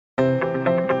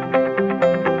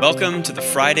Welcome to the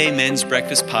Friday Men's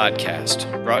Breakfast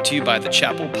Podcast, brought to you by the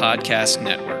Chapel Podcast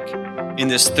Network. In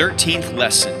this 13th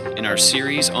lesson in our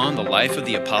series on the life of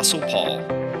the Apostle Paul,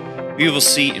 we will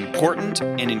see important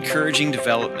and encouraging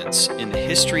developments in the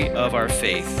history of our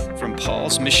faith from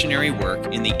Paul's missionary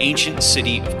work in the ancient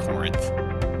city of Corinth.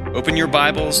 Open your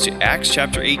Bibles to Acts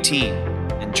chapter 18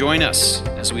 and join us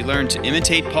as we learn to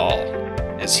imitate Paul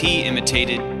as he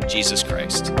imitated Jesus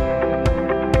Christ.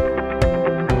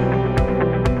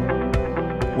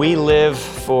 We live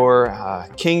for a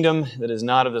kingdom that is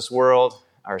not of this world.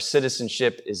 Our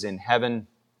citizenship is in heaven,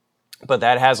 but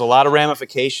that has a lot of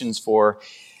ramifications for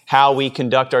how we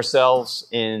conduct ourselves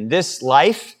in this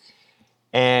life.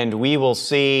 And we will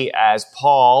see as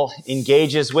Paul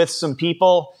engages with some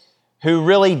people who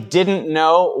really didn't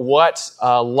know what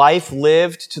life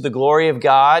lived to the glory of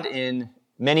God in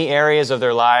many areas of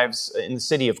their lives in the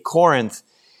city of Corinth.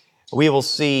 We will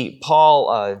see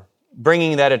Paul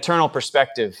bringing that eternal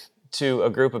perspective to a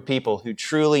group of people who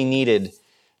truly needed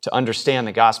to understand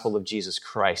the gospel of Jesus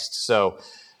Christ. So,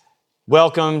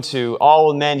 welcome to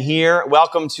all the men here.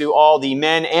 Welcome to all the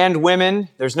men and women.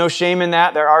 There's no shame in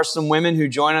that. There are some women who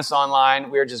join us online.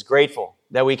 We're just grateful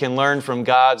that we can learn from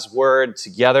God's word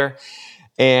together.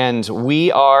 And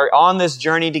we are on this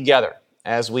journey together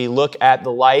as we look at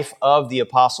the life of the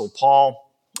Apostle Paul.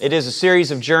 It is a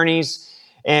series of journeys.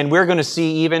 And we're going to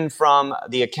see even from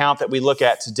the account that we look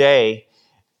at today,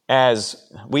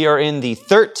 as we are in the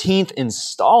 13th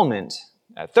installment.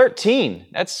 13,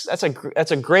 that's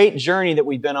a great journey that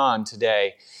we've been on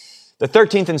today. The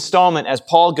 13th installment as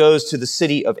Paul goes to the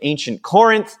city of ancient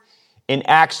Corinth in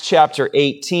Acts chapter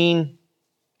 18.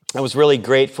 I was really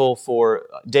grateful for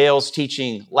Dale's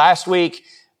teaching last week.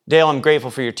 Dale, I'm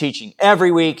grateful for your teaching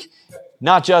every week,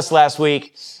 not just last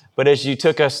week. But as you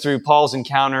took us through Paul's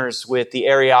encounters with the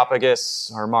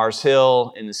Areopagus, or Mars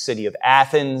Hill, in the city of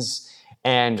Athens,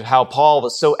 and how Paul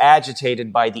was so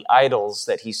agitated by the idols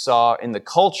that he saw in the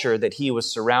culture that he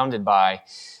was surrounded by,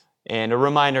 and a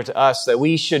reminder to us that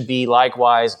we should be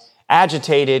likewise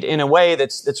agitated in a way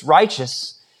that's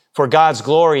righteous for God's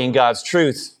glory and God's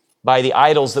truth by the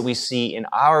idols that we see in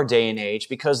our day and age,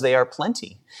 because they are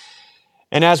plenty.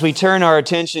 And as we turn our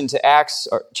attention to Acts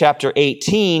chapter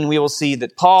 18, we will see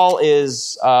that Paul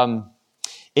is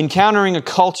encountering a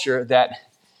culture that,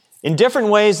 in different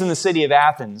ways than the city of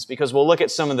Athens, because we'll look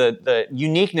at some of the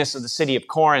uniqueness of the city of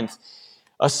Corinth,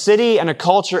 a city and a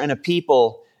culture and a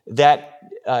people that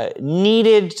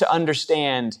needed to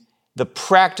understand the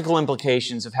practical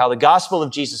implications of how the gospel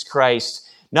of Jesus Christ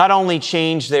not only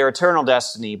changed their eternal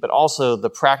destiny, but also the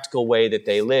practical way that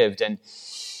they lived. And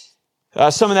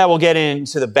some of that we'll get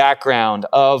into the background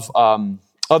of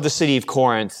the city of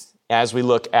Corinth as we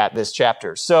look at this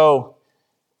chapter. So,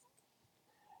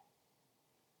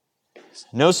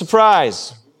 no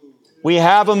surprise, we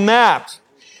have a map.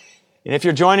 And if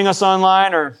you're joining us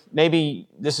online, or maybe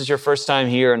this is your first time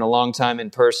here and a long time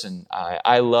in person,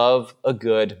 I love a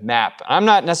good map. I'm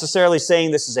not necessarily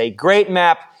saying this is a great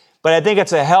map, but I think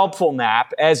it's a helpful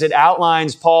map as it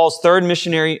outlines Paul's second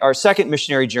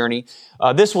missionary journey.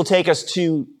 This will take us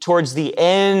towards the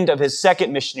end of his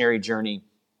second missionary journey.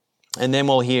 And then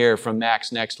we'll hear from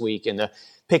Max next week in the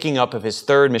picking up of his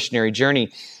third missionary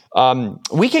journey.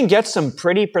 We can get some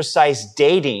pretty precise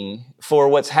dating for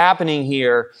what's happening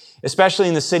here, especially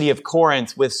in the city of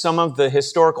Corinth, with some of the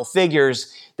historical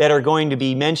figures that are going to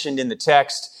be mentioned in the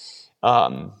text.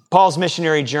 Paul's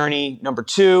missionary journey, number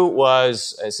 2,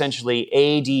 was essentially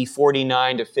AD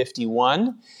 49 to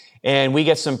 51. And we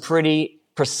get some pretty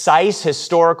precise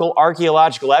historical,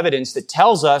 archaeological evidence that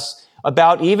tells us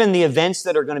about even the events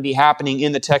that are going to be happening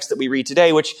in the text that we read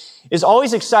today, which is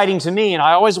always exciting to me. And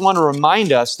I always want to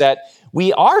remind us that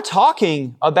we are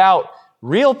talking about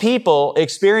real people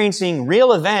experiencing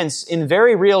real events in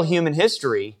very real human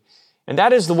history. And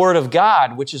that is the Word of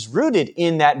God, which is rooted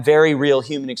in that very real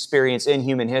human experience in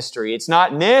human history. It's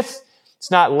not myth,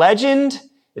 it's not legend,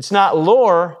 it's not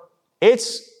lore,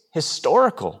 it's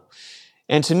historical.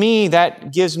 And to me,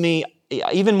 that gives me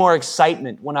even more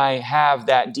excitement when I have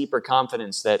that deeper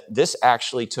confidence that this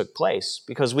actually took place,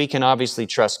 because we can obviously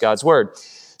trust God's Word.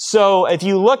 So if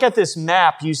you look at this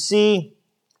map, you see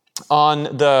on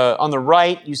the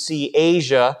right, you see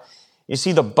Asia. You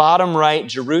see the bottom right,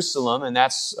 Jerusalem, and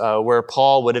that's where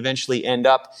Paul would eventually end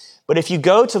up. But if you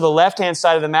go to the left-hand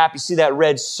side of the map, you see that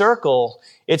red circle.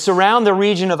 It's around the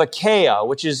region of Achaia,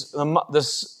 which is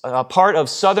a part of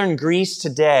southern Greece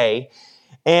today.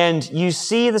 And you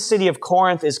see the city of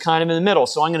Corinth is kind of in the middle.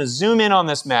 So I'm going to zoom in on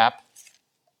this map.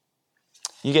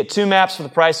 You get 2 maps for the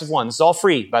price of 1. This is all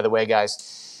free, by the way,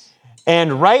 guys.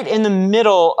 And right in the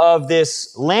middle of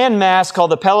this landmass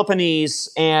called the Peloponnese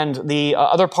and the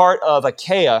other part of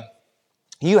Achaia,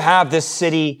 you have this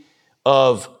city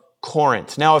of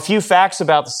Corinth. Now, a few facts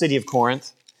about the city of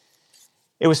Corinth.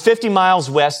 It was 50 miles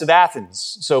west of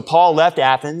Athens. So Paul left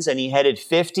Athens and he headed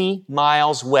 50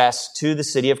 miles west to the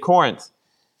city of Corinth.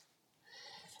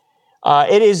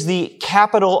 It is the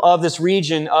capital of this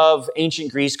region of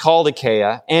ancient Greece called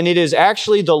Achaia, and it is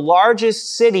actually the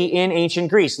largest city in ancient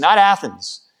Greece, not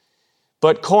Athens,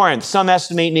 but Corinth. Some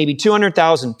estimate maybe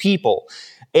 200,000 people.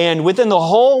 And within the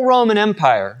whole Roman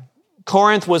Empire,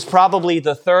 Corinth was probably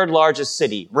the third largest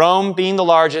city, Rome being the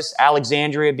largest,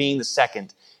 Alexandria being the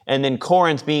second, and then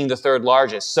Corinth being the third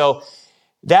largest. So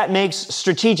that makes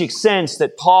strategic sense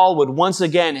that Paul would once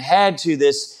again head to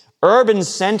this urban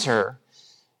center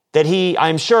that he,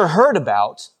 I'm sure, heard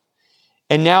about,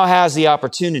 and now has the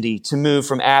opportunity to move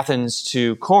from Athens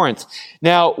to Corinth.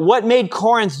 Now, what made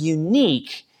Corinth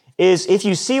unique is, if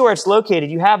you see where it's located,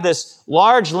 you have this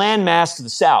large landmass to the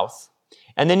south,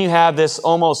 and then you have this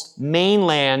almost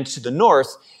mainland to the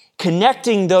north.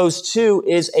 Connecting those two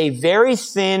is a very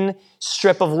thin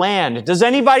strip of land. Does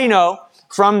anybody know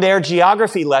from their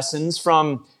geography lessons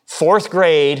from fourth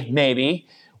grade, maybe,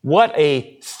 what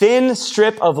a thin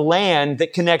strip of land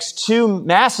that connects two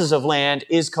masses of land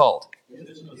is called?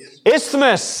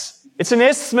 Isthmus. It's an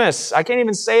isthmus. I can't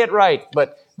even say it right,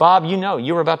 but Bob, you know,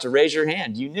 you were about to raise your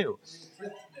hand. You knew.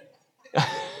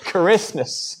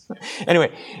 Charismus.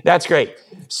 Anyway, that's great.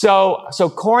 So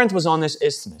Corinth was on this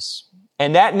isthmus,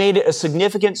 and that made it a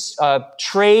significant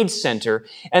trade center.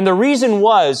 And the reason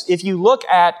was, if you look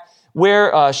at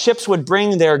where ships would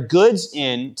bring their goods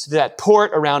in to that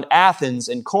port around Athens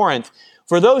and Corinth,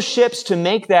 for those ships to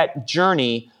make that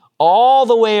journey all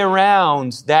the way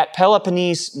around that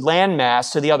Peloponnese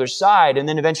landmass to the other side, and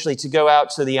then eventually to go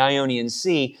out to the Ionian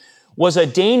Sea, was a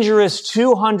dangerous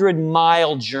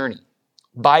 200-mile journey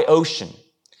by ocean.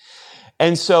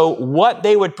 And so what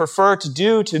they would prefer to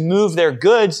do to move their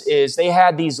goods is they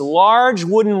had these large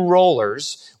wooden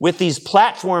rollers with these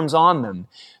platforms on them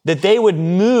that they would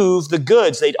move the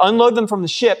goods. They'd unload them from the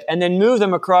ship and then move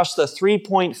them across the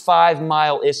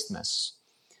 3.5-mile isthmus,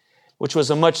 which was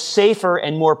a much safer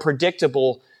and more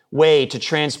predictable way to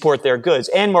transport their goods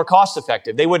and more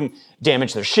cost-effective. They wouldn't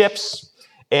damage their ships,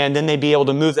 and then they'd be able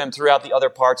to move them throughout the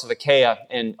other parts of Achaia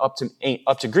and up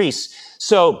to Greece.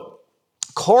 So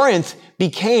Corinth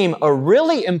became a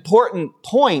really important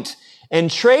point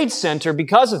and trade center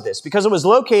because of this, because it was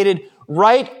located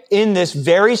right in this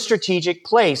very strategic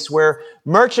place where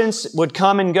merchants would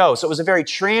come and go. So it was a very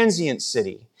transient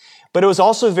city, but it was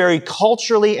also very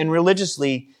culturally and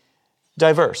religiously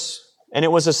diverse. And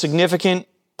it was a significant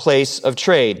place of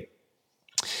trade.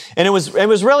 And it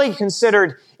was really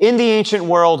considered in the ancient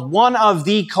world one of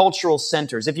the cultural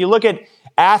centers. If you look at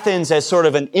Athens as sort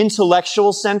of an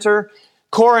intellectual center,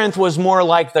 Corinth was more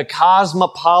like the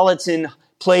cosmopolitan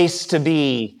place to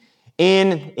be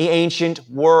in the ancient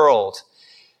world.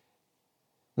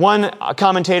 One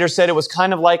commentator said it was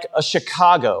kind of like a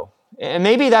Chicago. And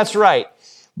maybe that's right.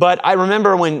 But I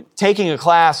remember when taking a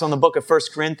class on the book of 1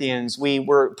 Corinthians, we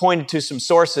were pointed to some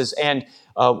sources. And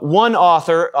one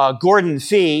author, Gordon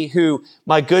Fee, who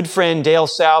my good friend Dale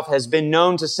South has been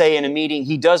known to say in a meeting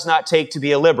he does not take to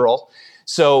be a liberal.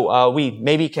 So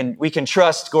we can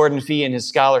trust Gordon Fee and his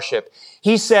scholarship.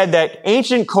 He said that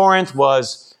ancient Corinth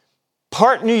was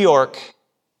part New York,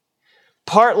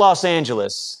 part Los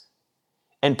Angeles,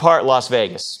 and part Las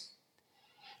Vegas.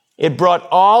 It brought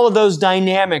all of those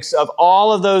dynamics of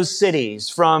all of those cities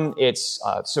from its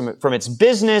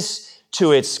business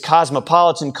to its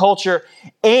cosmopolitan culture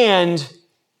and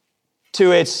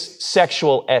to its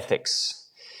sexual ethics.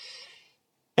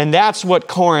 And that's what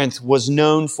Corinth was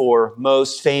known for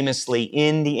most famously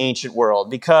in the ancient world,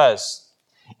 because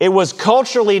it was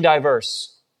culturally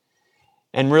diverse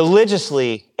and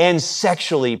religiously and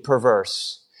sexually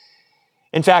perverse.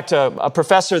 In fact, a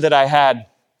professor that I had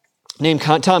named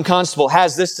Tom Constable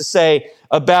has this to say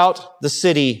about the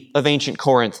city of ancient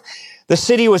Corinth. The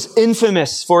city was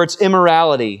infamous for its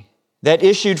immorality that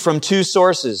issued from two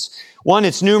sources. One,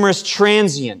 its numerous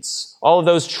transients, all of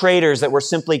those traders that were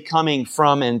simply coming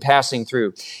from and passing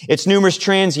through. Its numerous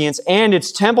transients and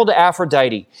its temple to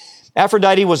Aphrodite.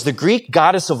 Aphrodite was the Greek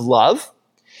goddess of love,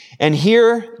 and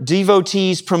here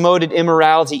devotees promoted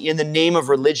immorality in the name of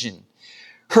religion.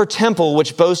 Her temple,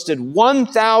 which boasted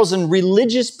 1,000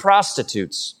 religious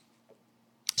prostitutes,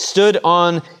 stood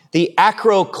on the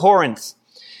Acrocorinth,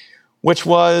 which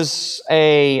was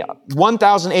a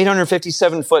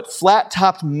 1,857-foot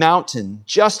flat-topped mountain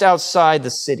just outside the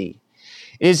city.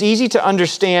 it is easy to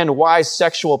understand why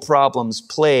sexual problems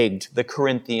plagued the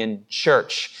Corinthian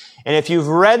church. And if you've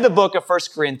read the book of 1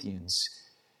 Corinthians,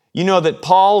 you know that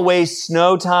Paul wastes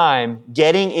no time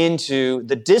getting into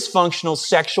the dysfunctional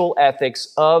sexual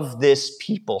ethics of this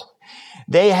people.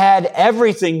 They had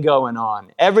everything going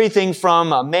on. Everything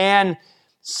from a man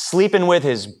sleeping with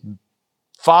his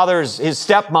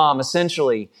stepmom,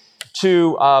 essentially,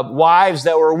 to wives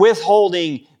that were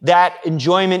withholding that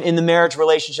enjoyment in the marriage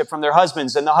relationship from their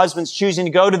husbands, and the husbands choosing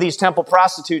to go to these temple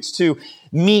prostitutes to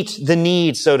meet the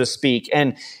need, so to speak.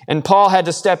 And Paul had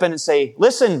to step in and say,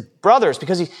 listen, brothers,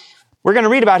 because we're going to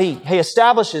read about he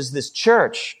establishes this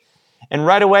church. And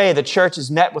right away, the church is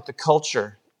met with the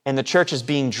culture, and the church is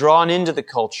being drawn into the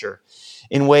culture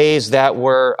in ways that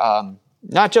were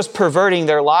not just perverting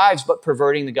their lives, but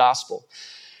perverting the gospel.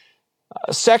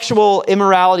 Sexual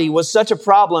immorality was such a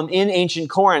problem in ancient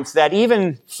Corinth that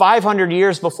even 500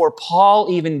 years before Paul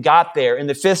even got there, in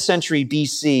the 5th century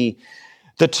BC,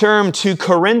 the term to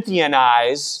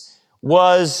Corinthianize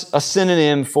was a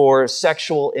synonym for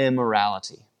sexual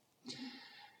immorality.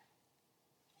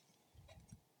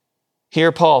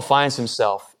 Here Paul finds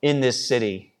himself in this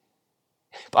city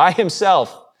by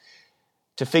himself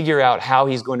to figure out how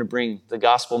he's going to bring the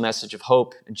gospel message of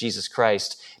hope in Jesus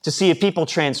Christ, to see a people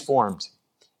transformed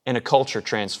and a culture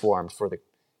transformed for the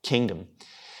kingdom.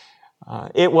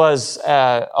 It was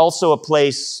also a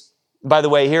place, by the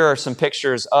way, here are some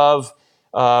pictures of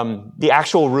the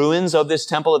actual ruins of this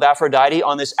temple of Aphrodite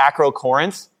on this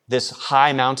Acrocorinth, this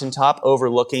high mountaintop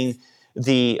overlooking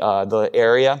the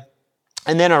area.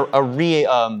 And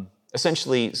then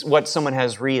essentially what someone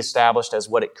has reestablished as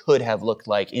what it could have looked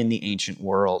like in the ancient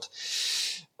world.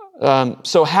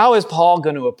 So how is Paul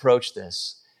going to approach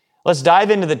this? Let's dive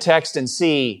into the text and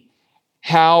see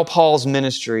how Paul's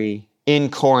ministry in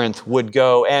Corinth would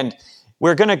go. And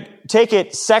we're going to take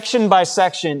it section by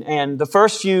section. And the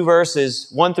first few verses,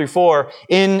 1 through 4,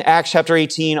 in Acts chapter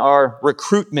 18 are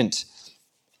recruitment.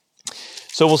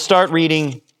 So we'll start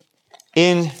reading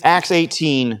in Acts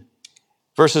 18,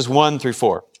 verses 1 through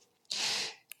 4.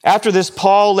 After this,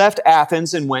 Paul left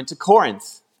Athens and went to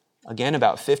Corinth, again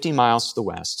about 50 miles to the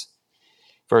west.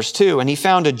 Verse 2, and he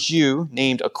found a Jew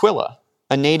named Aquila,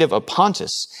 a native of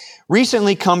Pontus,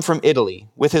 recently come from Italy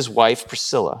with his wife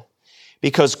Priscilla,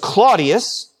 because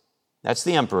Claudius, that's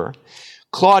the emperor,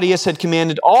 Claudius had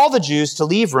commanded all the Jews to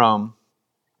leave Rome,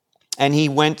 and he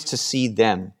went to see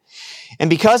them. And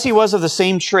because he was of the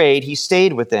same trade, he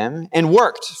stayed with them and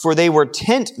worked, for they were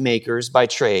tent makers by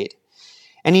trade.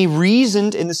 And he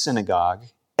reasoned in the synagogue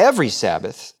every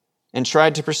Sabbath and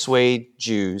tried to persuade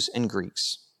Jews and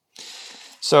Greeks.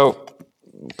 So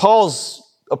Paul's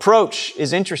approach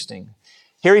is interesting.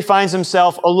 Here he finds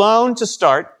himself alone to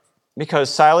start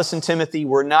because Silas and Timothy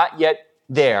were not yet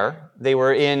there. They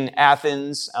were in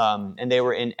Athens and they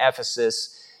were in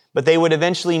Ephesus, but they would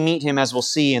eventually meet him, as we'll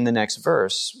see in the next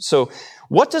verse. So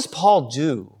what does Paul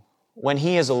do when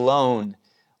he is alone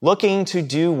looking to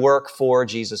do work for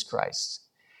Jesus Christ?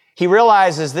 He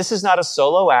realizes this is not a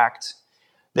solo act.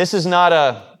 This is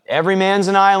not every man's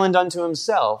an island unto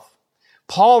himself.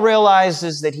 Paul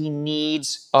realizes that he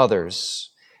needs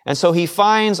others. And so he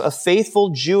finds a faithful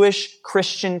Jewish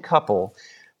Christian couple,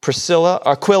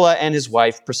 Aquila and his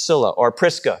wife Priscilla, or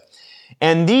Prisca.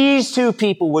 And these two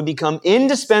people would become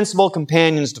indispensable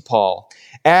companions to Paul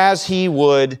as he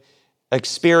would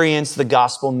experience the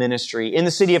gospel ministry in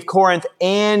the city of Corinth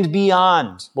and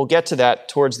beyond. We'll get to that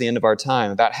towards the end of our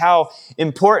time, about how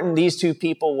important these two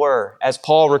people were as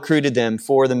Paul recruited them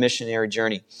for the missionary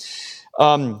journey.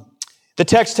 The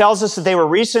text tells us that they were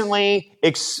recently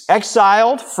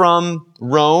exiled from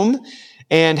Rome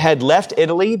and had left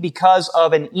Italy because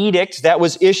of an edict that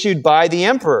was issued by the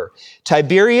emperor,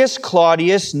 Tiberius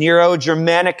Claudius Nero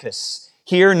Germanicus,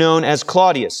 here known as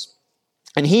Claudius.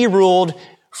 And he ruled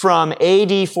from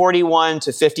AD 41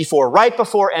 to 54, right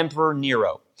before Emperor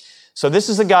Nero. So this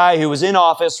is a guy who was in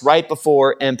office right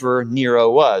before Emperor Nero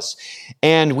was.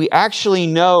 And we actually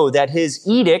know that his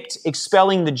edict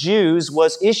expelling the Jews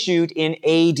was issued in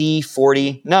AD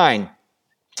 49.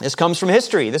 This comes from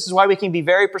history. This is why we can be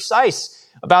very precise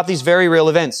about these very real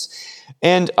events.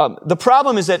 And the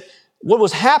problem is that what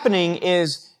was happening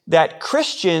is that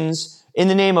Christians in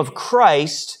the name of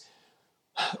Christ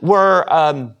were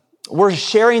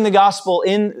sharing the gospel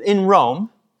in Rome.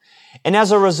 And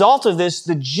as a result of this,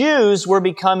 the Jews were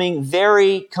becoming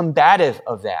very combative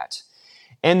of that.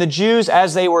 And the Jews,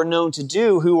 as they were known to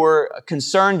do, who were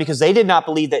concerned because they did not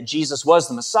believe that Jesus was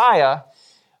the Messiah,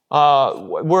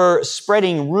 were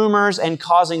spreading rumors and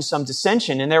causing some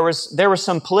dissension. And there was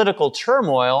some political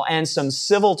turmoil and some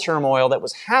civil turmoil that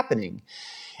was happening.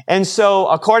 And so,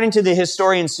 according to the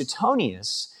historian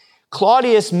Suetonius,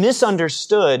 Claudius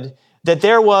misunderstood that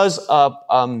there was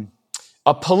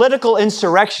a political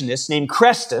insurrectionist named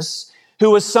Chrestus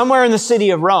who was somewhere in the city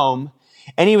of Rome,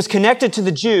 and he was connected to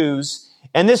the Jews,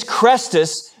 and this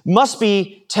Chrestus must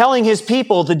be telling his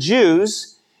people, the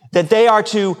Jews, that they are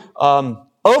to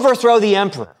overthrow the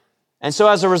emperor. And so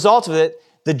as a result of it,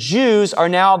 the Jews are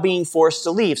now being forced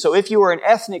to leave. So if you were an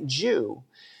ethnic Jew,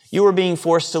 you were being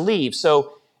forced to leave.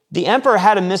 So the emperor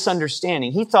had a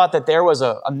misunderstanding. He thought that there was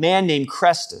a man named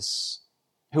Chrestus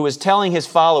who was telling his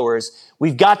followers,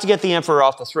 we've got to get the emperor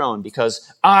off the throne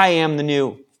because I am the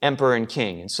new emperor and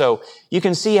king. And so you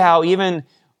can see how even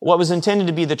what was intended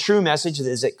to be the true message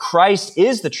is that Christ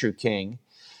is the true king,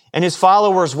 and his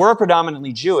followers were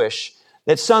predominantly Jewish,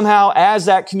 that somehow as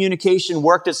that communication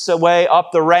worked its way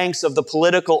up the ranks of the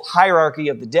political hierarchy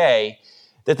of the day,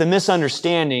 that the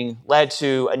misunderstanding led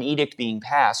to an edict being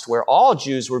passed where all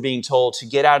Jews were being told to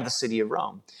get out of the city of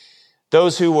Rome.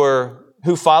 Those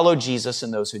who followed Jesus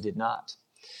and those who did not.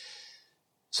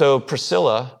 So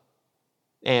Priscilla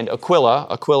and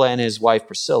Aquila and his wife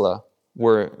Priscilla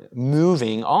were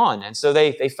moving on. And so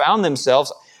they found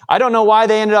themselves, I don't know why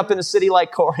they ended up in a city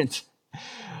like Corinth.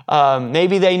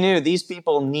 Maybe they knew these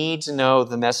people need to know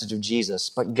the message of Jesus,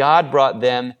 but God brought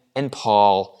them and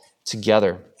Paul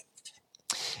together.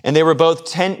 And they were both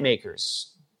tent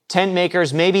makers. Tent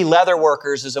makers, maybe leather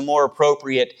workers is a more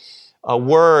appropriate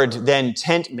word than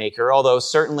tent maker, although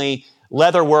certainly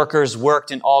leather workers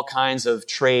worked in all kinds of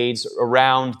trades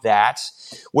around that.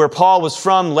 Where Paul was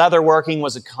from, leather working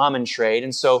was a common trade.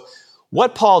 And so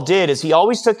what Paul did is he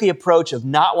always took the approach of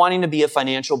not wanting to be a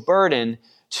financial burden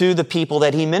to the people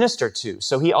that he ministered to.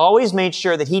 So he always made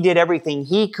sure that he did everything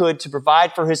he could to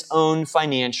provide for his own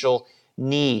financial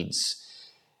needs.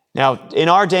 Now, in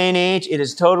our day and age, it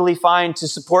is totally fine to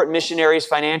support missionaries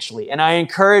financially, and I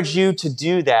encourage you to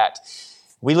do that.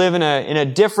 We live in a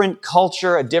different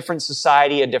culture, a different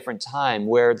society, a different time,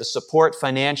 where the support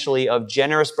financially of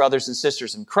generous brothers and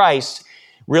sisters in Christ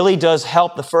really does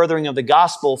help the furthering of the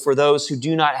gospel for those who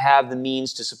do not have the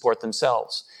means to support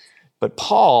themselves. But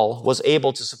Paul was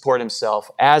able to support himself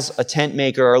as a tent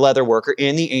maker or leather worker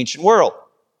in the ancient world.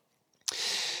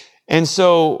 And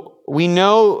so we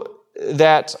know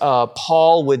that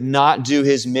Paul would not do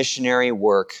his missionary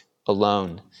work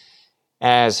alone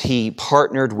as he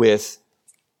partnered with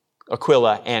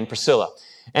Aquila and Priscilla.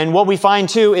 And what we find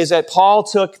too is that Paul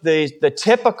took the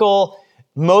typical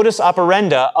modus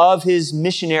operandi of his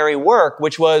missionary work,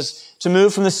 which was to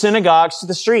move from the synagogues to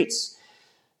the streets.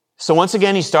 So once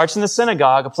again, he starts in the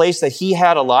synagogue, a place that he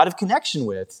had a lot of connection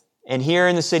with. And here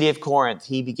in the city of Corinth,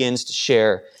 he begins to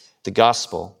share the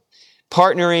gospel,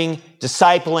 partnering,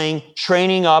 discipling,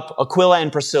 training up Aquila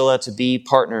and Priscilla to be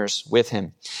partners with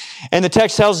him. And the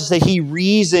text tells us that he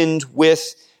reasoned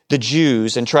with the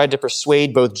Jews and tried to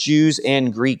persuade both Jews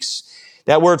and Greeks.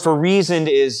 That word for reasoned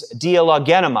is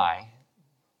dialogenomai,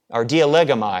 or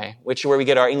dialegomai, which is where we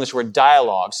get our English word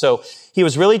dialogue. So he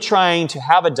was really trying to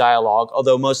have a dialogue,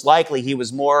 although most likely he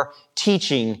was more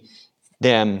teaching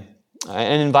them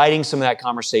and inviting some of that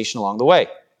conversation along the way.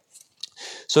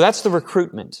 So that's the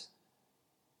recruitment.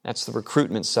 That's the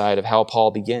recruitment side of how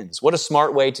Paul begins. What a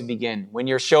smart way to begin when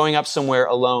you're showing up somewhere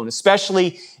alone,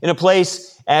 especially in a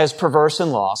place as perverse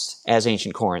and lost as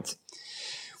ancient Corinth.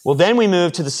 Well, then we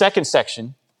move to the second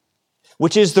section,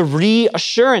 which is the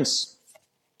reassurance,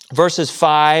 verses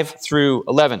 5 through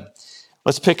 11.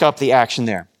 Let's pick up the action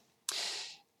there.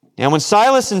 Now, when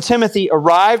Silas and Timothy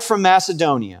arrived from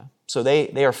Macedonia, so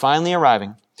they are finally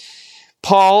arriving,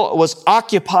 Paul was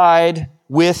occupied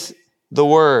with the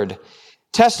word,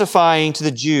 testifying to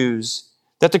the Jews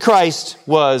that the Christ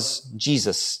was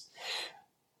Jesus.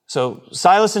 So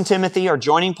Silas and Timothy are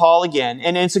joining Paul again,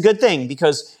 and it's a good thing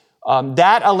because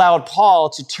that allowed Paul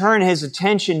to turn his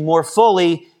attention more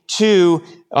fully to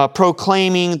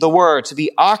proclaiming the word, to be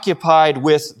occupied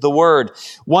with the word.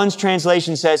 One's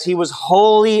translation says he was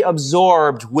wholly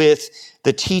absorbed with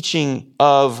the teaching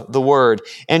of the word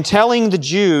and telling the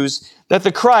Jews that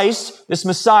the Christ, this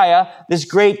Messiah, this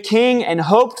great king and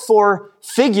hoped for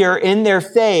figure in their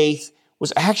faith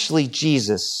was actually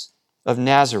Jesus of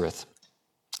Nazareth.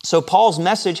 So Paul's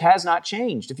message has not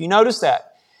changed. If you notice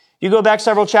that, you go back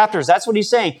several chapters, that's what he's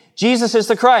saying. Jesus is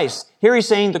the Christ. Here he's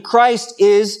saying the Christ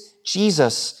is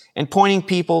Jesus and pointing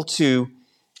people to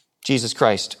Jesus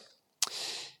Christ.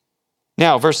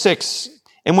 Now, verse 6,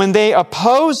 and when they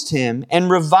opposed him and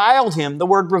reviled him, the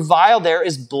word revile there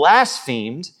is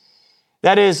blasphemed.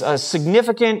 That is a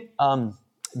significant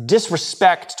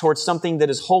disrespect towards something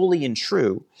that is holy and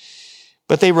true.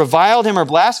 But they reviled him or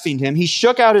blasphemed him. He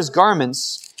shook out his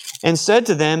garments and said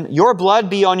to them, "Your blood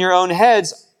be on your own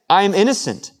heads. I am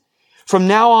innocent. From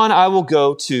now on, I will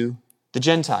go to the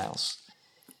Gentiles."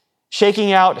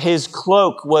 Shaking out his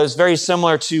cloak was very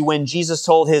similar to when Jesus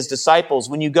told his disciples,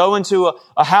 when you go into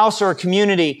a house or a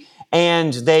community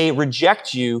and they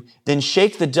reject you, then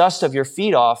shake the dust of your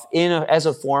feet off as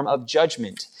a form of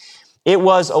judgment. It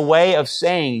was a way of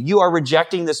saying, you are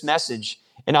rejecting this message,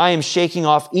 and I am shaking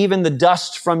off even the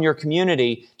dust from your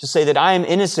community to say that I am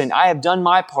innocent. I have done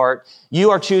my part.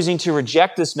 You are choosing to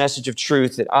reject this message of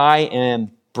truth that I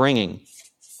am bringing.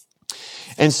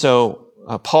 And so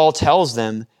Paul tells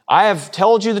them, I have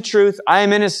told you the truth. I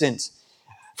am innocent.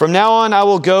 From now on, I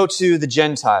will go to the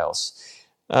Gentiles.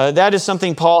 That is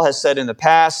something Paul has said in the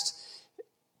past.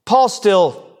 Paul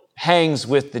still hangs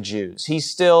with the Jews. He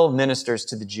still ministers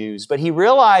to the Jews, but he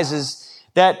realizes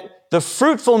that the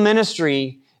fruitful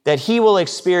ministry that he will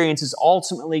experience is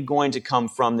ultimately going to come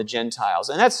from the Gentiles.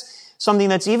 And that's something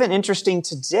that's even interesting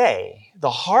today.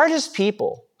 The hardest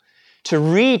people to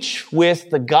reach with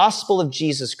the gospel of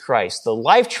Jesus Christ, the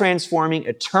life-transforming,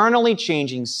 eternally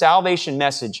changing salvation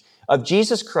message of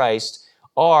Jesus Christ,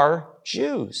 are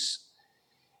Jews.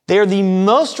 They are the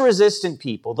most resistant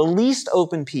people, the least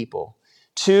open people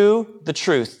to the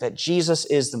truth that Jesus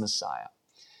is the Messiah.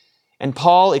 And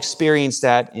Paul experienced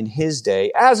that in his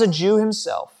day as a Jew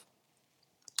himself.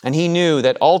 And he knew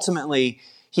that ultimately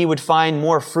he would find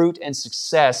more fruit and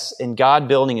success in God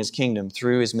building his kingdom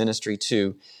through his ministry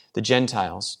to the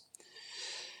Gentiles.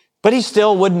 But he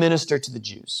still would minister to the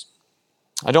Jews.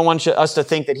 I don't want us to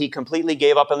think that he completely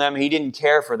gave up on them. He didn't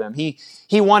care for them. He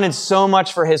wanted so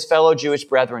much for his fellow Jewish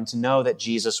brethren to know that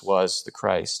Jesus was the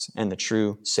Christ and the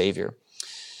true Savior.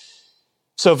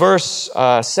 So verse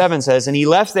 7 says, "And he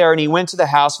left there and he went to the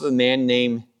house of a man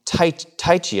named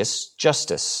Titius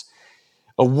Justus,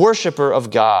 a worshiper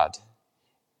of God.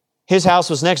 His house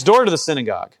was next door to the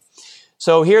synagogue."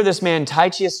 So here this man,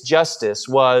 Titius Justus,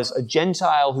 was a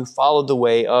Gentile who followed the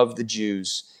way of the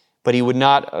Jews, but he would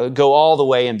not go all the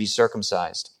way and be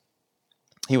circumcised.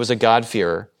 He was a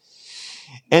God-fearer.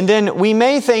 And then we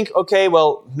may think, okay,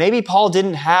 well, maybe Paul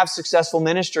didn't have successful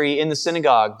ministry in the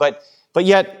synagogue, but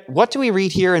yet, what do we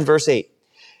read here in verse 8?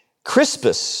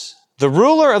 "Crispus, the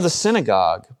ruler of the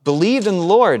synagogue, believed in the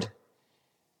Lord,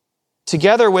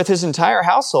 together with his entire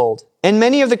household. And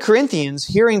many of the Corinthians,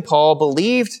 hearing Paul,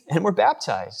 believed and were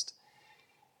baptized."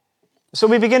 So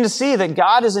we begin to see that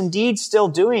God is indeed still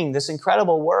doing this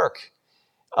incredible work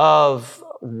of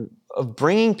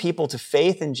bringing people to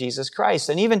faith in Jesus Christ.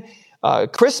 And even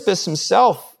Crispus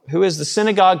himself, who is the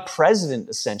synagogue president,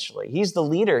 essentially, he's the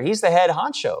leader, he's the head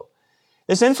honcho.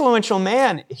 This influential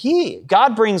man,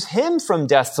 God brings him from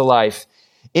death to life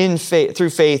through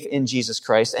faith in Jesus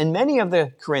Christ, and many of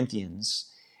the Corinthians,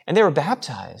 and they were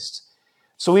baptized.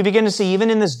 So we begin to see, even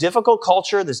in this difficult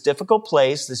culture, this difficult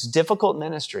place, this difficult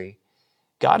ministry,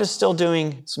 God is still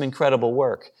doing some incredible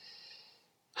work.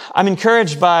 I'm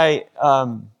encouraged by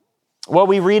what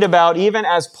we read about even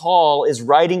as Paul is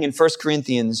writing in 1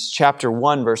 Corinthians chapter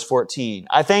 1, verse 14.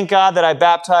 "I thank God that I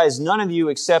baptized none of you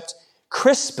except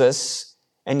Crispus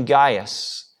and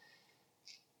Gaius."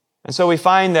 And so we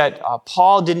find that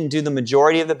Paul didn't do the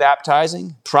majority of the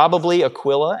baptizing. Probably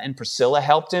Aquila and Priscilla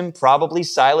helped him. Probably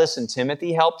Silas and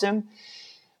Timothy helped him.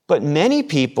 But many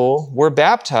people were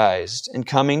baptized and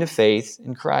coming to faith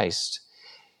in Christ.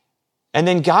 And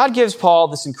then God gives Paul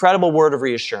this incredible word of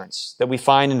reassurance that we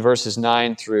find in verses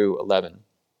 9 through 11.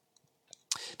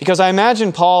 Because I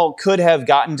imagine Paul could have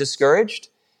gotten discouraged,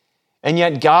 and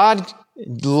yet God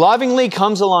lovingly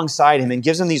comes alongside him and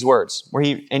gives him these words,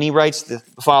 he writes the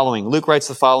following. Luke writes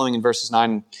the following in verses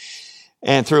 9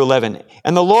 and through 11.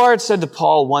 "And the Lord said to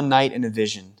Paul one night in a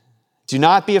vision, 'Do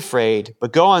not be afraid,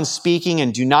 but go on speaking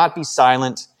and do not be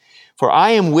silent, for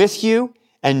I am with you,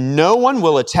 and no one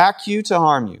will attack you to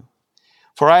harm you.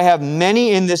 For I have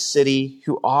many in this city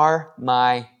who are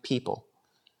my people.'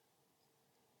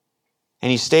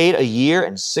 And he stayed 1 year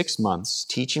and 6 months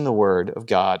teaching the word of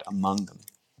God among them."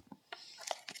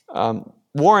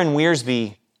 Warren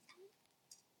Wiersbe,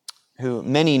 who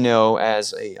many know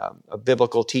as a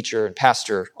biblical teacher and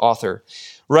pastor, author,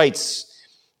 writes,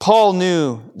 "Paul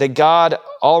knew that God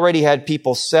already had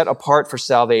people set apart for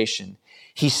salvation.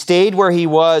 He stayed where he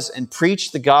was and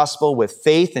preached the gospel with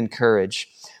faith and courage.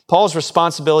 Paul's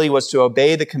responsibility was to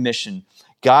obey the commission.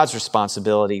 God's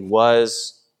responsibility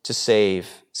was to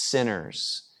save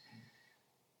sinners."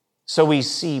 So we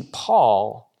see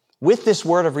Paul, with this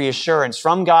word of reassurance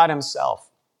from God himself,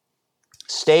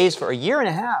 stays for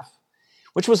 1.5 years,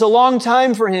 which was a long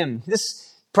time for him.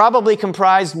 This probably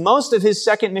comprised most of his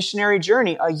second missionary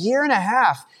journey,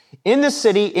 1.5 years in this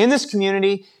city, in this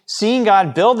community, seeing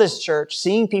God build this church,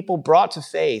 seeing people brought to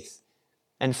faith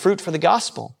and fruit for the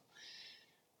gospel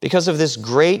because of this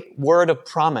great word of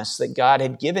promise that God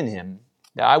had given him,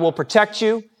 that I will protect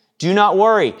you, do not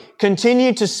worry,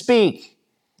 continue to speak.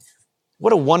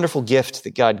 What a wonderful gift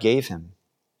that God gave him.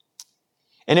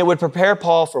 And it would prepare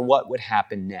Paul for what would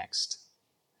happen next.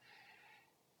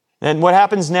 And what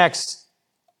happens next,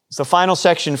 is the final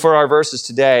section for our verses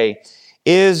today,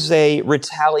 is a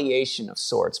retaliation of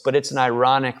sorts, but it's an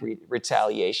ironic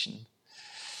retaliation.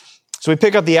 So we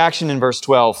pick up the action in verse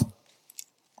 12.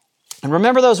 And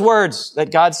remember those words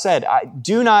that God said,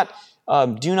 do not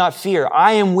fear.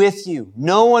 I am with you.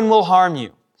 No one will harm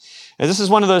you. And this is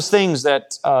one of those things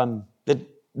that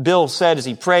Bill said as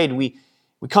he prayed. We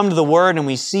come to the Word and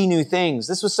we see new things.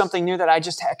 This was something new that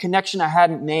a connection I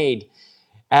hadn't made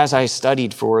as I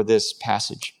studied for this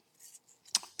passage.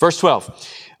 Verse 12.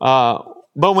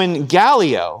 But when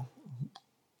Gallio,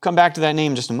 come back to that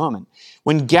name in just a moment.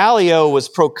 When Gallio was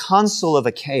proconsul of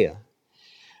Achaia,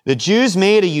 the Jews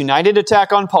made a united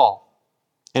attack on Paul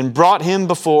and brought him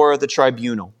before the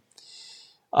tribunal.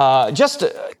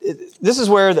 This is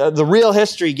where the real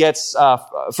history gets,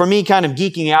 for me, kind of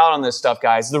geeking out on this stuff,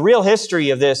 guys. The real history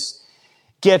of this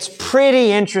gets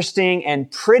pretty interesting and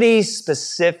pretty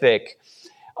specific,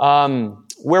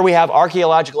 where we have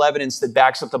archaeological evidence that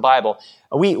backs up the Bible.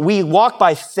 We walk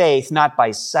by faith, not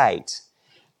by sight.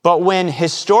 But when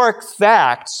historic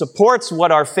fact supports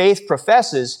what our faith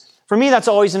professes, for me, that's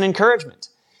always an encouragement.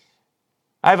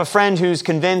 I have a friend who's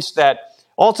convinced that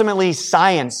ultimately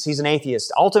science, he's an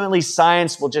atheist, ultimately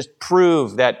science will just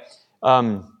prove that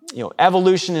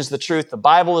evolution is the truth, the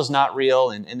Bible is not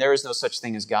real, and there is no such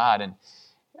thing as God. And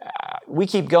we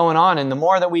keep going on, and the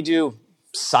more that we do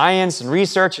science and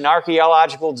research and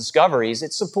archaeological discoveries,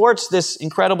 it supports this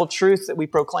incredible truth that we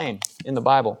proclaim in the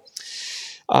Bible.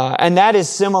 And that is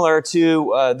similar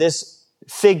to this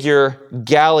figure,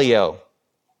 Gallio.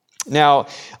 Now,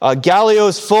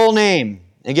 Gallio's full name,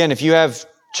 again, if you have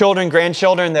children,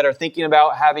 grandchildren that are thinking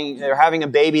about having a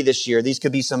baby this year, these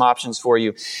could be some options for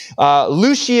you.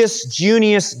 Lucius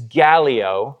Junius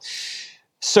Gallio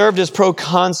served as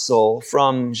proconsul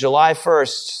from July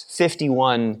 1st,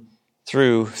 51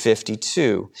 through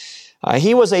 52.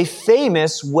 He was a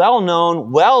famous,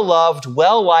 well-known, well-loved,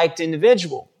 well-liked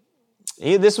individual.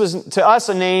 This was, to us,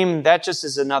 a name that just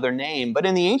is another name. But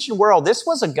in the ancient world, this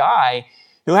was a guy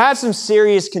who had some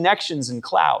serious connections and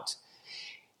clout.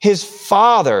 His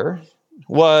father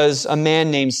was a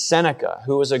man named Seneca,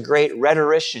 who was a great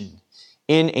rhetorician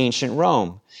in ancient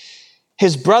Rome.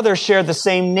 His brother shared the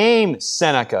same name,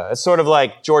 Seneca. It's sort of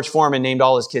like George Foreman named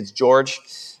all his kids George.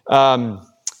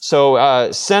 So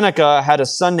Seneca had a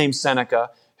son named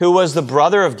Seneca, who was the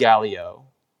brother of Gallio.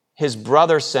 His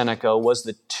brother Seneca was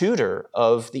the tutor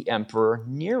of the Emperor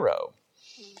Nero,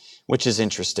 which is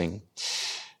interesting.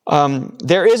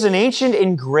 There is an ancient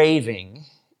engraving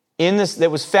in this that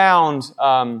was found,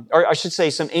 or I should say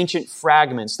some ancient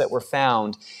fragments that were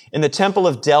found in the Temple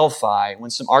of Delphi when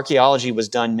some archaeology was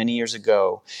done many years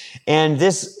ago. And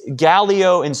this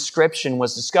Gallio inscription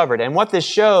was discovered. And what this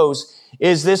shows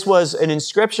is this was an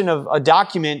inscription of a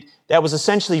document that was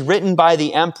essentially written by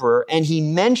the emperor, and he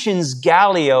mentions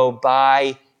Gallio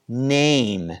by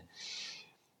name.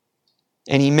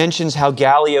 And he mentions how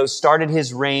Gallio started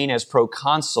his reign as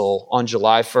proconsul on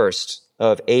July 1st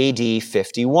of AD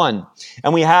 51.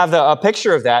 And we have a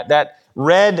picture of that. That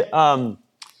red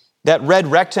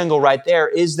rectangle right there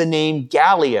is the name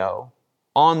Gallio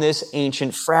on this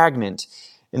ancient fragment.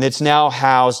 And it's now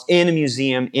housed in a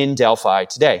museum in Delphi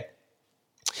today.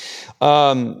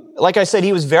 Like I said,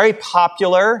 he was very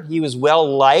popular. He was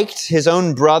well-liked. His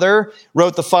own brother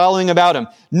wrote the following about him.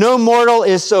 No mortal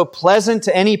is so pleasant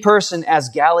to any person as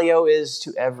Gallio is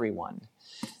to everyone.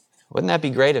 Wouldn't that be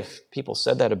great if people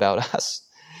said that about us?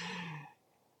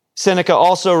 Seneca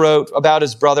also wrote about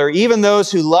his brother, even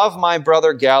those who love my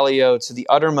brother Gallio to the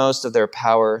uttermost of their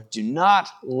power do not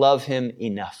love him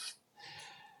enough.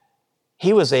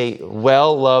 He was a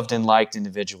well-loved and liked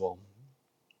individual.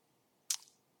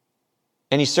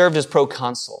 And he served as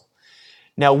proconsul.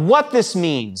 Now, what this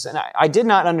means, and I did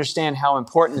not understand how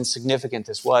important and significant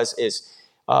this was, is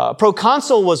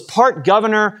proconsul was part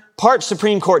governor, part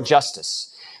Supreme Court justice.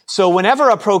 So whenever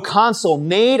a proconsul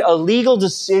made a legal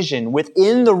decision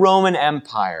within the Roman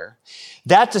Empire,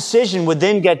 that decision would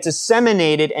then get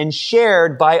disseminated and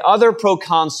shared by other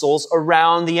proconsuls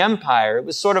around the empire. It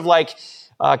was sort of like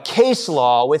case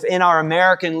law within our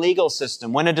American legal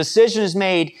system. When a decision is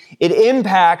made, it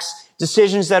impacts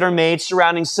decisions that are made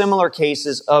surrounding similar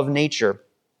cases of nature.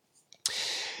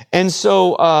 And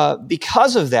so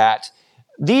because of that,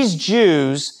 these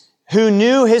Jews, who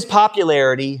knew his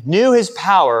popularity, knew his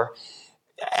power.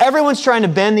 Everyone's trying to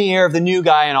bend the ear of the new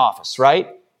guy in office, right?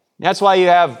 That's why you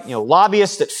have,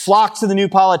 lobbyists that flock to the new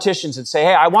politicians and say,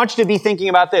 hey, I want you to be thinking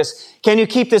about this. Can you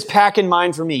keep this pack in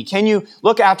mind for me? Can you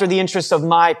look after the interests of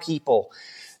my people?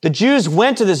 The Jews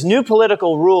went to this new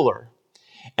political ruler,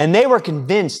 and they were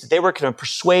convinced that they were going to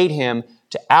persuade him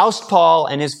to oust Paul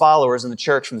and his followers in the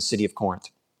church from the city of Corinth.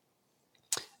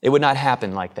 It would not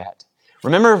happen like that.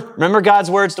 Remember God's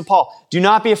words to Paul. Do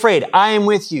not be afraid. I am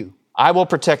with you. I will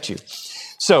protect you.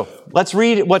 So let's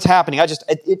read what's happening.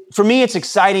 For me, it's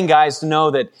exciting, guys, to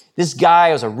know that this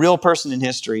guy was a real person in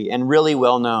history and really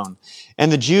well known.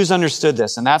 And the Jews understood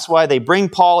this, and that's why they bring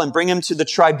Paul and bring him to the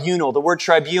tribunal. The word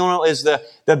tribunal is the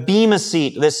bema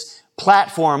seat, this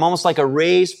platform, almost like a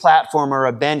raised platform or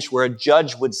a bench where a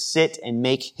judge would sit and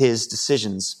make his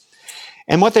decisions.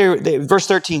 And what verse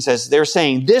 13 says, they're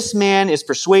saying, this man is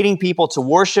persuading people to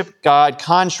worship God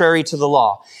contrary to the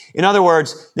law. In other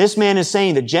words, this man is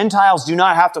saying that Gentiles do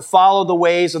not have to follow the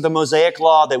ways of the Mosaic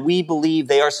law that we believe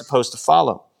they are supposed to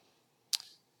follow.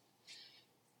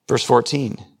 Verse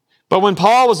 14. But when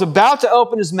Paul was about to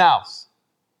open his mouth,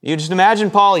 you just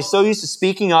imagine Paul, he's so used to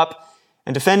speaking up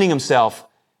and defending himself.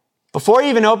 Before he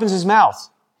even opens his mouth,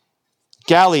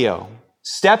 Gallio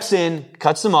steps in,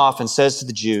 cuts him off, and says to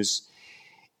the Jews,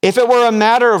 if it were a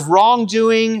matter of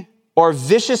wrongdoing or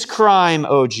vicious crime,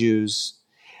 O Jews,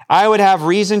 I would have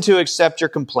reason to accept your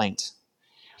complaint.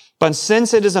 But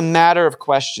since it is a matter of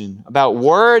question about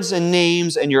words and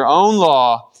names and your own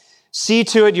law, see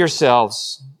to it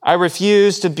yourselves. I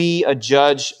refuse to be a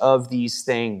judge of these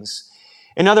things.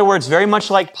 In other words, very much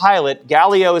like Pilate,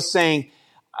 Gallio is saying,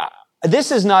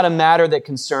 this is not a matter that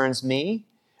concerns me.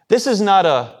 This is not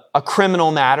a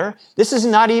criminal matter. This is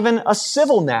not even a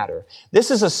civil matter.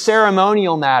 This is a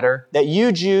ceremonial matter that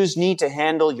you Jews need to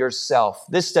handle yourself.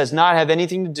 This does not have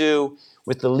anything to do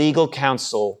with the legal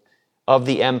council of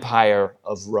the Empire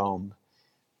of Rome.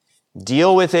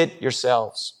 Deal with it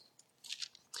yourselves.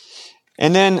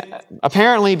 And then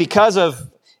apparently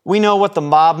we know what the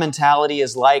mob mentality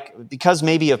is like, because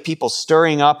maybe of people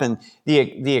stirring up and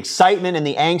the excitement and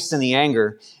the angst and the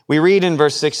anger. We read in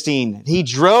verse 16, he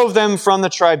drove them from the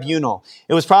tribunal.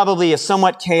 It was probably a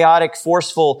somewhat chaotic,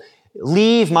 forceful,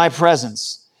 leave my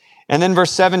presence. And then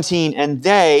verse 17, and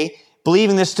they,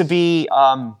 believing this to be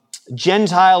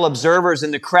Gentile observers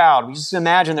in the crowd, we just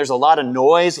imagine there's a lot of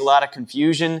noise, a lot of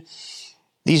confusion.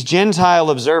 These Gentile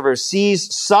observers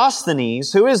sees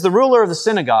Sosthenes, who is the ruler of the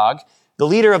synagogue, the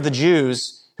leader of the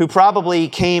Jews, who probably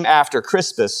came after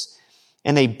Crispus,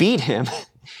 and they beat him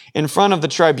in front of the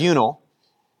tribunal.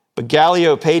 But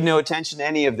Gallio paid no attention to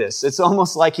any of this. It's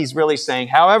almost like he's really saying,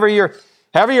 however you're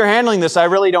handling this, I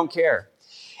really don't care.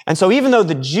 And so even though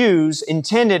the Jews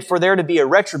intended for there to be a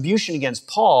retribution against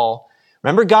Paul,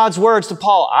 remember God's words to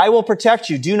Paul, I will protect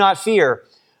you, do not fear.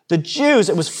 The Jews,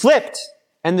 it was flipped.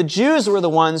 And the Jews were the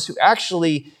ones who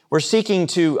actually were seeking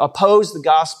to oppose the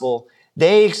gospel.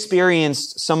 They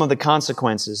experienced some of the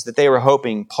consequences that they were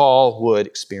hoping Paul would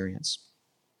experience.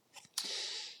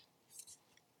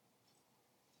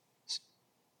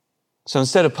 So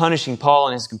instead of punishing Paul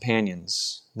and his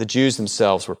companions, the Jews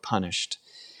themselves were punished.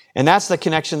 And that's the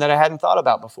connection that I hadn't thought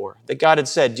about before. That God had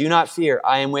said, do not fear,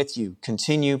 I am with you.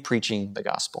 Continue preaching the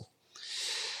gospel.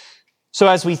 So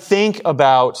as we think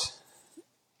about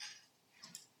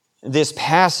this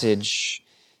passage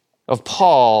of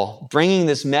Paul bringing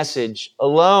this message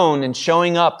alone and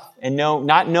showing up and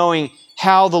not knowing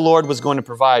how the Lord was going to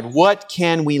provide, what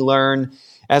can we learn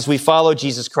as we follow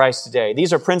Jesus Christ today?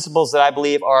 These are principles that I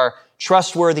believe are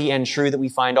trustworthy and true that we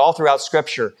find all throughout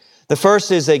Scripture. The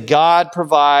first is that God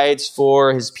provides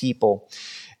for his people.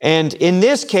 And in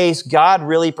this case, God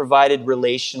really provided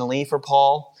relationally for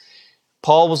Paul.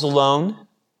 Paul was alone.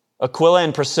 Aquila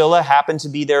and Priscilla happened to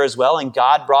be there as well, and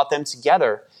God brought them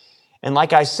together. And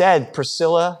like I said,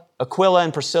 Aquila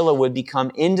and Priscilla would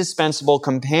become indispensable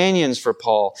companions for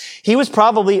Paul. He was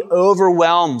probably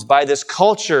overwhelmed by this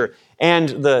culture and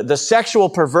the sexual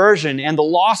perversion and the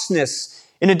lostness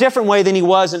in a different way than he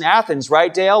was in Athens,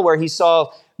 right, Dale? Where he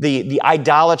saw the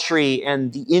idolatry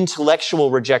and the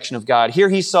intellectual rejection of God. Here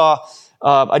he saw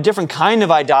a different kind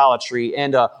of idolatry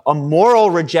and a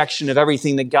moral rejection of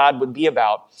everything that God would be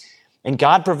about. And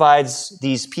God provides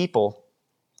these people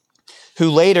who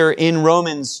later in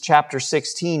Romans chapter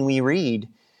 16 we read,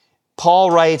 Paul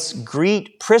writes,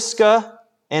 greet Prisca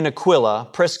and Aquila.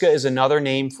 Prisca is another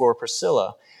name for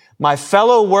Priscilla. My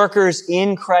fellow workers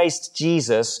in Christ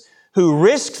Jesus, who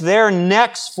risked their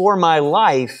necks for my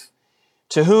life,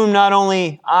 to whom not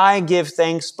only I give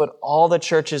thanks, but all the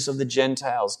churches of the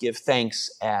Gentiles give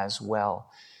thanks as well.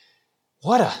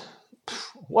 What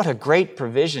What a great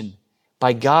provision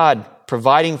by God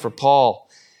providing for Paul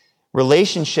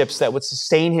relationships that would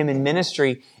sustain him in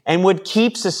ministry and would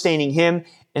keep sustaining him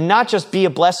and not just be a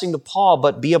blessing to Paul,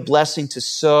 but be a blessing to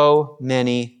so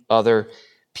many other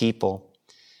people.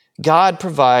 God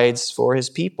provides for his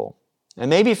people. And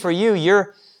maybe for you,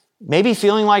 you're maybe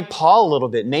feeling like Paul a little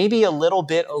bit, maybe a little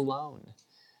bit alone.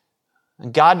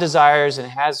 And God desires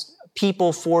and has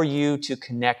people for you to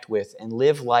connect with and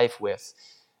live life with.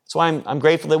 That's why I'm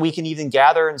grateful that we can even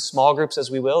gather in small groups as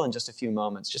we will in just a few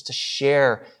moments, just to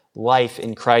share life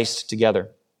in Christ together,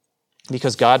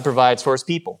 because God provides for his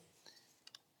people.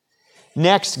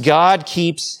 Next, God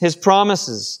keeps his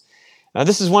promises. Now,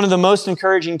 this is one of the most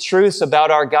encouraging truths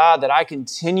about our God that I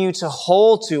continue to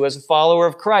hold to as a follower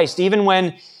of Christ, even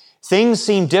when things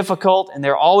seem difficult and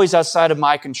they're always outside of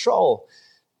my control.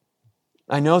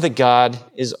 I know that God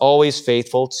is always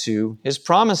faithful to his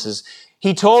promises.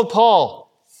 He told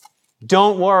Paul,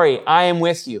 "Don't worry, I am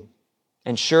with you."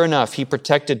 And sure enough, he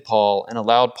protected Paul and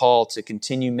allowed Paul to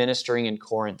continue ministering in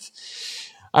Corinth.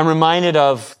 I'm reminded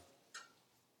of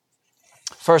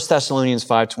 1 Thessalonians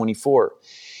 5:24.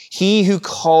 He who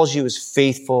calls you is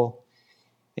faithful,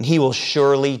 and he will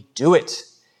surely do it.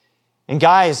 And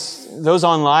guys, those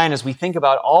online, as we think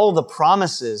about all the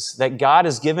promises that God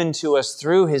has given to us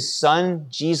through his Son,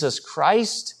 Jesus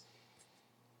Christ,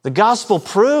 the gospel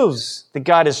proves that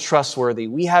God is trustworthy.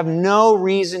 We have no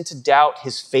reason to doubt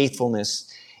his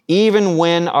faithfulness, even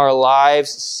when our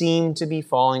lives seem to be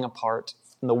falling apart.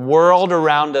 And the world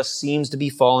around us seems to be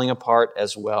falling apart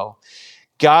as well.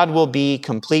 God will be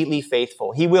completely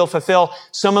faithful. He will fulfill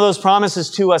some of those promises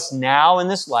to us now in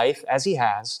this life, as he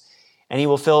has, and he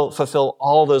will fulfill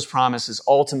all those promises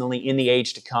ultimately in the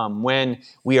age to come when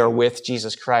we are with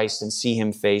Jesus Christ and see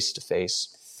him face to face.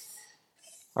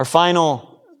 Our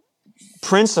final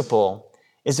principle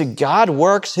is that God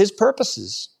works his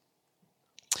purposes.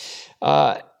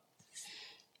 I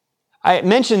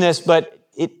mentioned this, but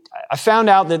I found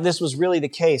out that this was really the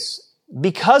case.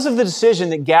 Because of the decision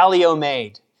that Gallio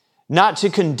made, not to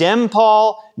condemn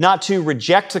Paul, not to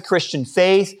reject the Christian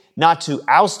faith, not to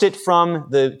oust it from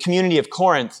the community of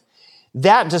Corinth,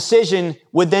 that decision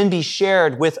would then be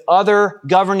shared with other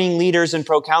governing leaders and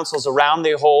proconsuls around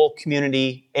the whole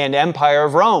community and empire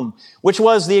of Rome, which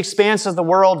was the expanse of the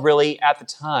world really at the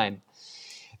time.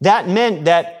 That meant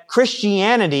that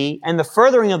Christianity and the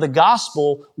furthering of the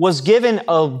gospel was given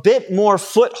a bit more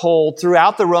foothold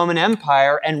throughout the Roman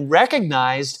Empire and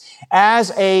recognized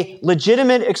as a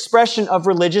legitimate expression of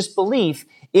religious belief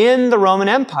in the Roman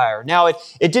Empire. Now, it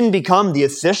didn't become the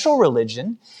official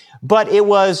religion, but it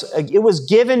was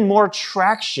given more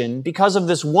traction because of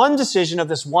this one decision of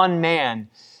this one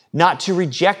man not to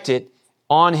reject it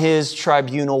on his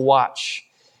tribunal watch.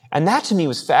 And that to me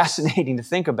was fascinating to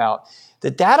think about,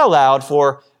 that allowed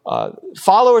for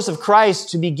followers of Christ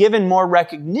to be given more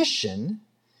recognition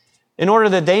in order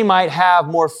that they might have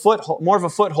more of a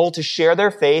foothold to share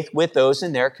their faith with those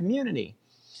in their community.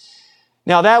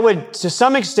 Now, that would, to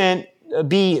some extent,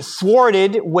 be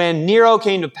thwarted when Nero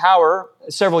came to power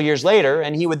several years later,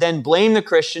 and he would then blame the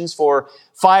Christians for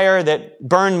fire that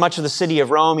burned much of the city of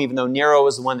Rome, even though Nero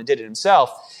was the one that did it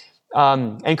himself.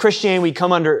 And Christianity would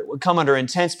come under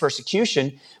intense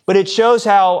persecution, but it shows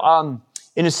how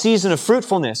in a season of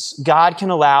fruitfulness, God can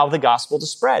allow the gospel to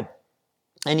spread.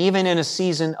 And even in a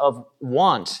season of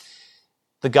want,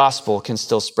 the gospel can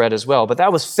still spread as well. But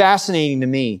that was fascinating to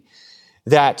me,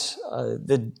 that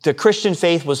the Christian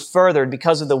faith was furthered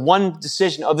because of the one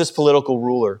decision of this political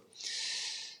ruler.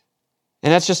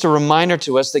 And that's just a reminder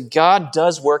to us that God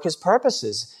does work his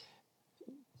purposes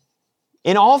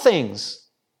in all things.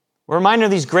 A reminder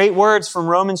of these great words from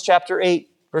Romans chapter 8.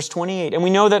 Verse 28, and we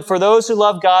know that for those who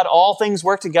love God, all things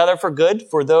work together for good,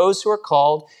 for those who are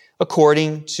called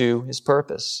according to his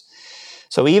purpose.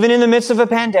 So even in the midst of a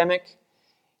pandemic,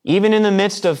 even in the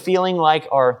midst of feeling like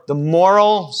the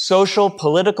moral, social,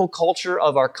 political culture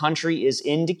of our country is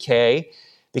in decay,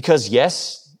 because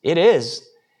yes, it is,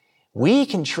 we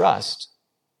can trust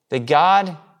that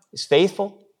God is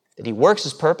faithful, that he works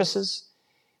his purposes,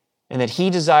 and that he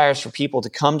desires for people to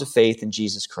come to faith in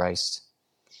Jesus Christ.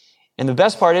 And the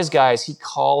best part is, guys, he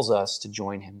calls us to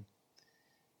join him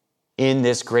in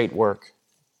this great work.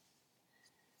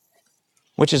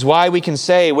 Which is why we can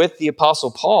say with the Apostle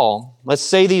Paul, let's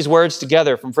say these words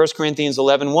together from 1 Corinthians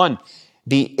 11:1.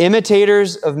 Be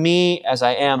imitators of me as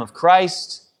I am of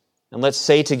Christ. And let's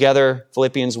say together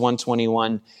Philippians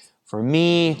 1:21. For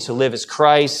me to live is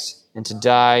Christ and to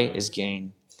die is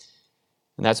gain.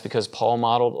 And that's because Paul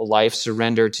modeled a life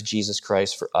surrendered to Jesus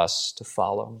Christ for us to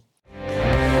follow.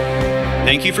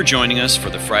 Thank you for joining us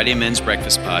for the Friday Men's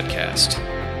Breakfast Podcast.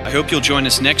 I hope you'll join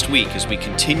us next week as we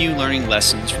continue learning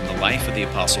lessons from the life of the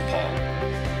Apostle Paul.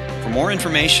 For more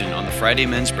information on the Friday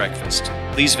Men's Breakfast,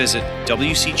 please visit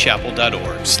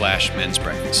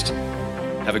wcchapel.org/mensbreakfast.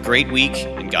 Have a great week,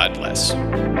 and God bless.